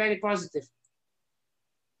something very positive.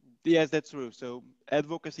 Yes, that's true. So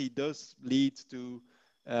advocacy does lead to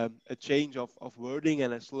a change of wording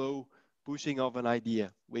and a slow pushing of an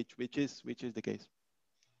idea, which is the case.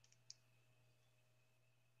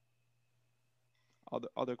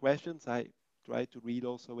 Other questions? I try to read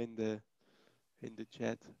also in the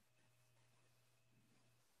chat.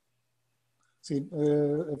 Sim,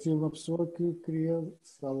 havia uma pessoa que queria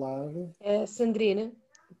falar. Sandrina,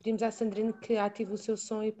 pedimos à Sandrina que ative o seu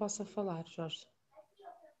som e possa falar, Jorge.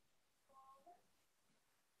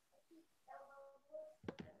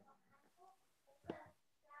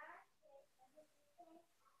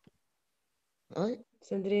 Oi?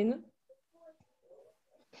 Sandrina?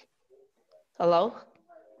 Hello?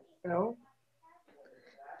 Hello?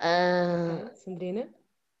 Sandrina?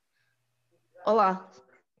 Olá.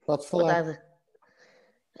 Pode Boa falar. tarde.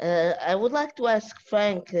 I would like to ask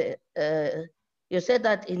Frank, you said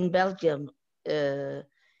that in Belgium,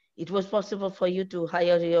 it was possible for you to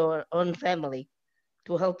hire your own family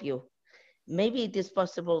to help you. Maybe it is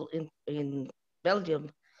possible in Belgium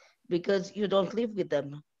because you don't live with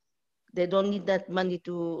them. They don't need that money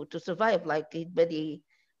to survive like in many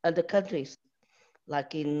other countries,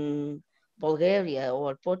 like in Bulgaria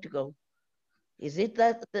or Portugal. Is it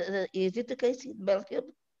the case in Belgium?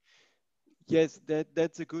 Yes,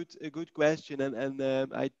 that's a good question, and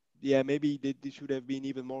I yeah, maybe this should have been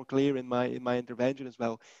even more clear in my intervention as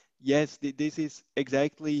well. Yes, this is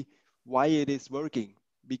exactly why it is working,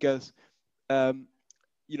 because um,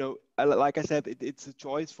 you know, like I said, it's a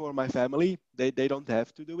choice for my family. They don't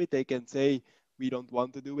have to do it. They can say we don't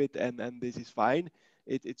want to do it, and this is fine.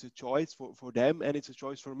 It's a choice for them, and it's a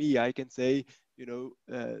choice for me. I can say, you know,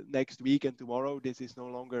 next week and tomorrow, this is no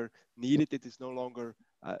longer needed. It is no longer.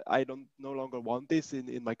 I don't no longer want this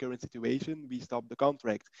in my current situation. We stop the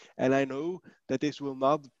contract, and I know that this will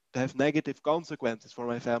not have negative consequences for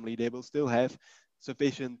my family. They will still have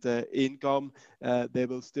sufficient income. They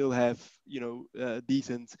will still have, you know,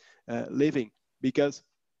 decent living, because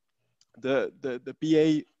the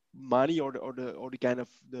PA money, or the kind of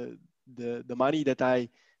the money that I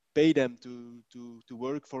pay them to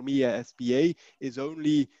work for me as PA is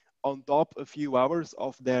only on top a few hours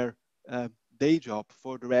of their day job.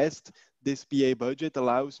 For the rest, this PA budget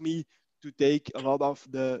allows me to take a lot of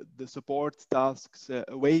the support tasks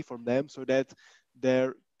away from them, so that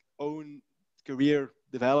their own career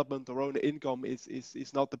development or own income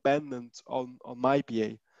is not dependent on my PA.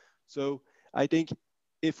 So I think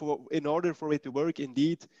in order for it to work,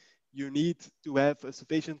 indeed, you need to have a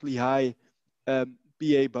sufficiently high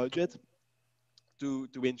PA budget to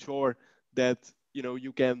ensure that, you know,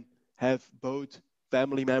 you can have both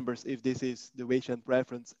family members, if this is the wish and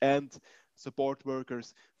preference, and support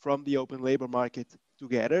workers from the open labor market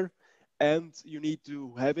together. And you need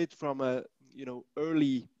to have it from a, you know,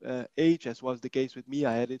 early age, as was the case with me.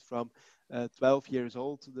 I had it from 12 years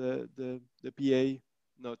old, the PA,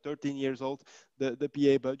 no, 13 years old, the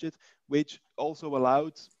PA budget, which also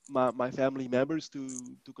allowed my family members to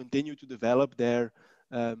continue to develop their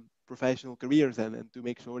professional careers, and to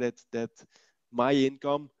make sure that my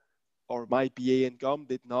income or my PA income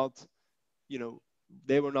did not, you know,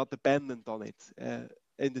 they were not dependent on it.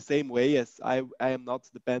 In the same way as I am not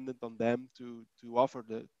dependent on them to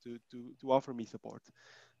offer me support.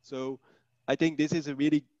 So I think this is a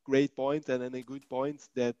really great point, and a good point,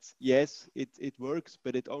 that yes, it works,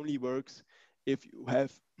 but it only works if you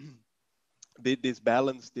have this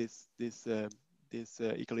balance, this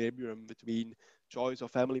equilibrium between choice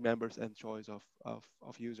of family members and choice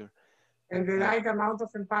of user. And the right amount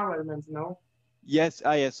of empowerment, no? Yes,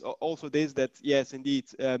 yes. Also this, that yes, indeed.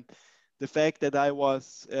 The fact that I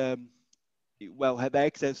was well, had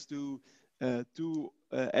access to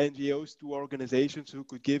NGOs, to organizations who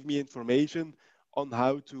could give me information on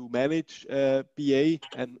how to manage PA,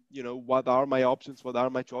 and what are my options, what are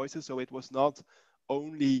my choices. So it was not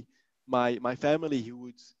only my family who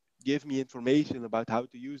would give me information about how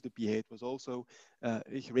to use the PA. It was also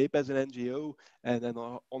GRIP as an NGO, and then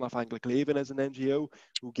Onafhankelijk Leven as an NGO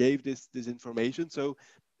who gave this information. So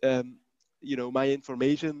my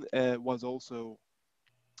information was also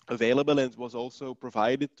available and was also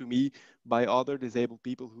provided to me by other disabled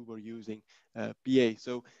people who were using PA.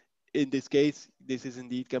 So in this case, this is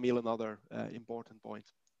indeed, Kamil, another important point.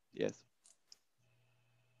 Yes.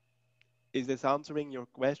 Is this answering your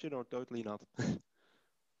question or totally not?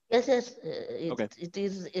 Yes, yes. Okay. It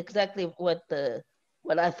is exactly what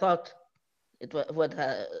I thought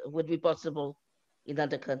would be possible in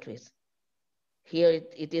other countries. Here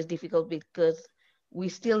it is difficult because we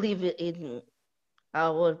still live in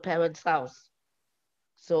our parents' house.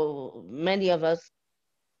 So many of us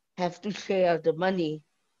have to share the money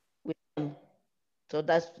with them. So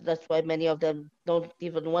that's why many of them don't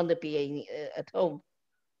even want the PA at home,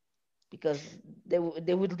 because they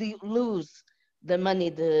would lose the money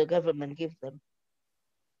the government gives them.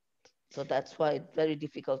 So that's why it's very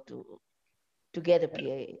difficult to get a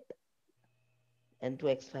PA and to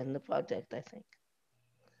expand the project, I think.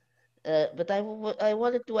 But I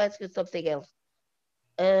wanted to ask you something else.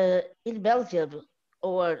 In Belgium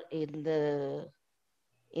or in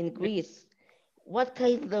Greece, what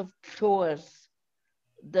kind of chores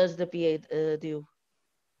does the PA do?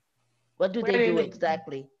 What do they do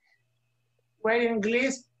exactly? Well, in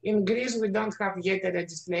Greece we don't have yet a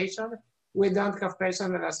legislation. We don't have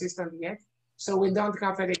personal assistant yet. So we don't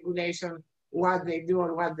have a regulation what they do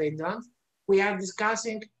or what they don't. We are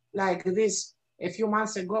discussing like this. A few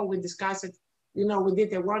months ago, we discussed it. We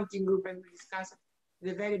did a working group and we discussed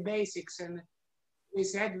the very basics. And we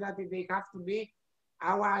said that they have to be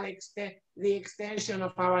the extension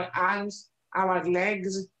of our arms, our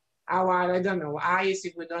legs, our, I don't know, eyes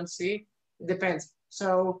if we don't see. Depends.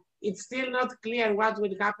 So it's still not clear what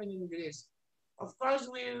will happen in Greece. Of course,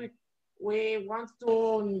 we want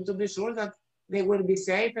to be sure that they will be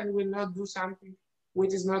safe and will not do something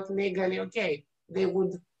which is not legally okay. We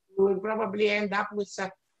will probably end up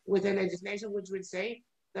with a legislation which will say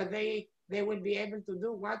that they will be able to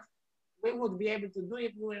do what we would be able to do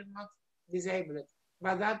if we were not disabled.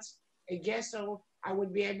 But that's a guess, so I will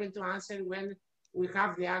be able to answer when we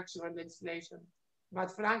have the actual legislation.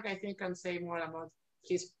 But Frank, I think, can say more about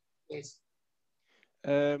his case.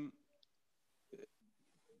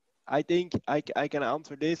 I think I can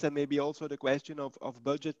answer this, and maybe also the question of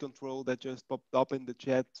budget control that just popped up in the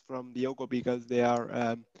chat from Diogo, because they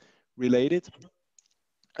are related.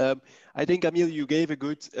 I think, Kamil, you gave a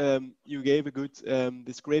good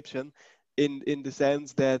description in the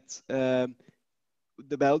sense that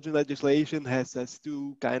the Belgian legislation has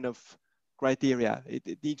two kind of criteria.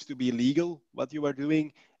 It needs to be legal, what you are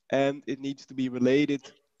doing, and it needs to be related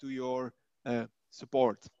to your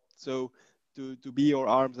support. So to be your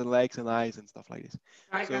arms and legs and eyes and stuff like this.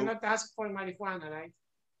 I cannot ask for marijuana, right?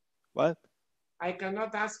 What? I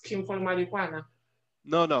cannot ask him for marijuana.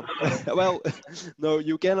 No. Well, no,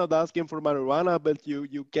 you cannot ask him for marijuana, but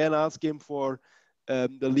you can ask him for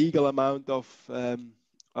the legal amount of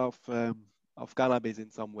cannabis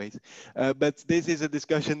in some ways. But this is a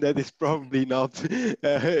discussion that is probably not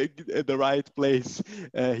the right place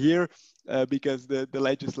here, because the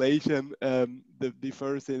legislation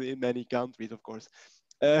differs in many countries, of course.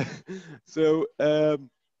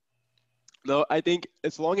 No, I think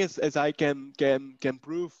as long as I can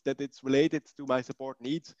prove that it's related to my support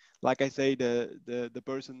needs, like I say, the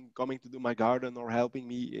person coming to do my garden or helping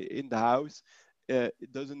me in the house,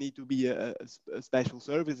 it doesn't need to be a special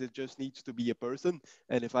service. It just needs to be a person.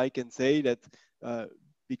 And if I can say that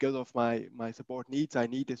because of my support needs, I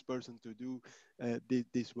need this person to do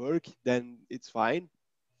this work, then it's fine.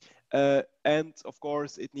 And of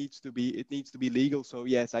course, it needs to be legal. So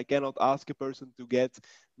yes, I cannot ask a person to get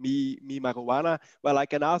me marijuana. Well, I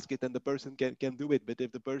can ask it, and the person can do it. But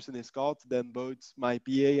if the person is caught, then both my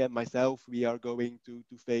PA and myself, we are going to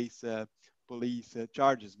face police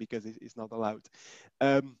charges, because it's not allowed.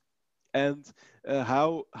 And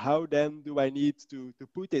how then do I need to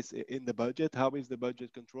put this in the budget? How is the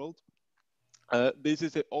budget controlled? This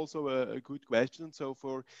is also a good question. So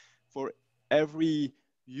for every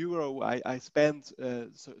euro I spend,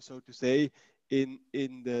 so to say, in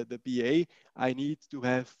the PA, I need to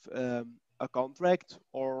have a contract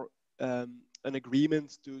or an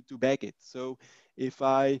agreement to back it. So if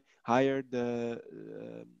I hire the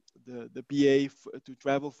PA to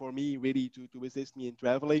travel for me, really to assist me in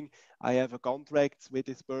traveling, I have a contract with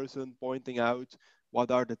this person pointing out what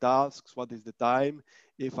are the tasks, what is the time.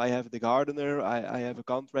 If I have the gardener, I have a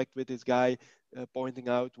contract with this guy pointing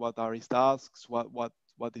out what are his tasks, what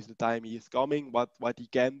is the time he is coming, what he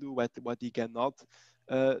can do, what he cannot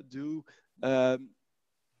do.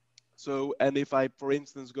 So, and if I, for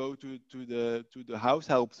instance, go to the house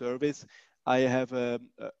help service, I have an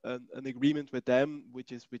agreement with them,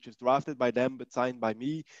 which is drafted by them but signed by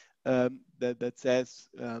me, that says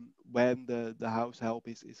when the house help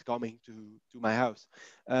is coming to my house,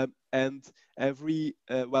 and every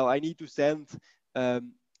well, I need to send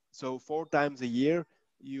so 4 times a year.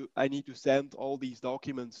 I need to send all these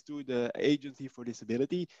documents to the Agency for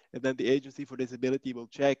Disability, and then the Agency for Disability will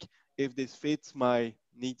check if this fits my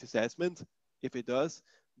needs assessment. If it does,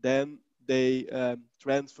 then they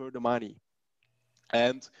transfer the money.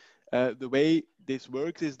 And the way this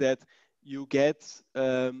works is that you get,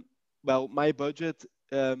 well, my budget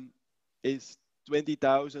is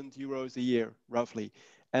 20,000 euros a year, roughly.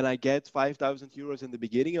 And I get 5,000 euros in the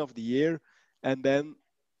beginning of the year. And then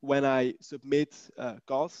when I submit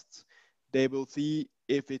costs, they will see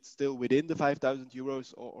if it's still within the 5,000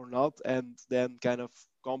 euros or not, and then kind of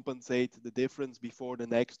compensate the difference before the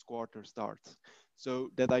next quarter starts.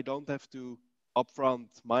 So that I don't have to upfront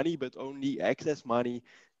money, but only excess money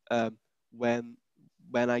when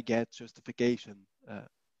I get justification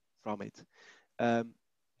from it.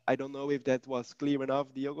 I don't know if that was clear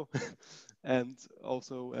enough, Diogo, and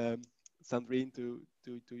also Sandrine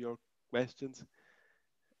to your questions.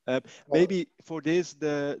 Maybe for this,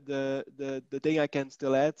 the thing I can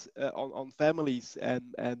still add on families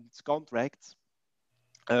and contracts.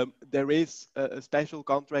 There is a special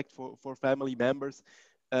contract for family members,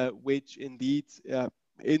 which indeed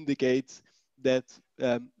indicates that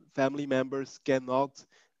family members cannot,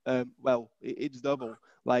 well, it's double.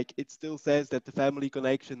 Like, it still says that the family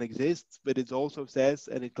connection exists, but it also says,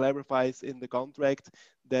 and it clarifies in the contract,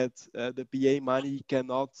 that the PA money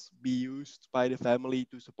cannot be used by the family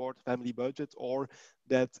to support the family budget, or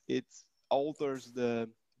that it alters the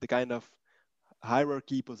kind of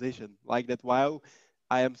hierarchy position. Like that, while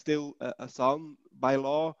I am still a son by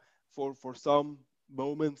law, for some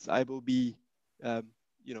moments I will be,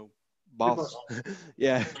 you know, boss.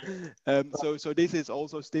 Yeah. So this is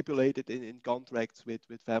also stipulated in contracts with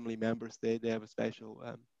family members. They have a special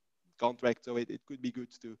contract, so it could be good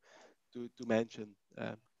to mention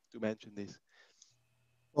this.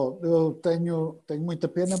 Bom, eu tenho muita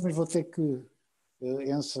pena, mas vou ter que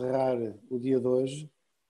encerrar o dia de hoje.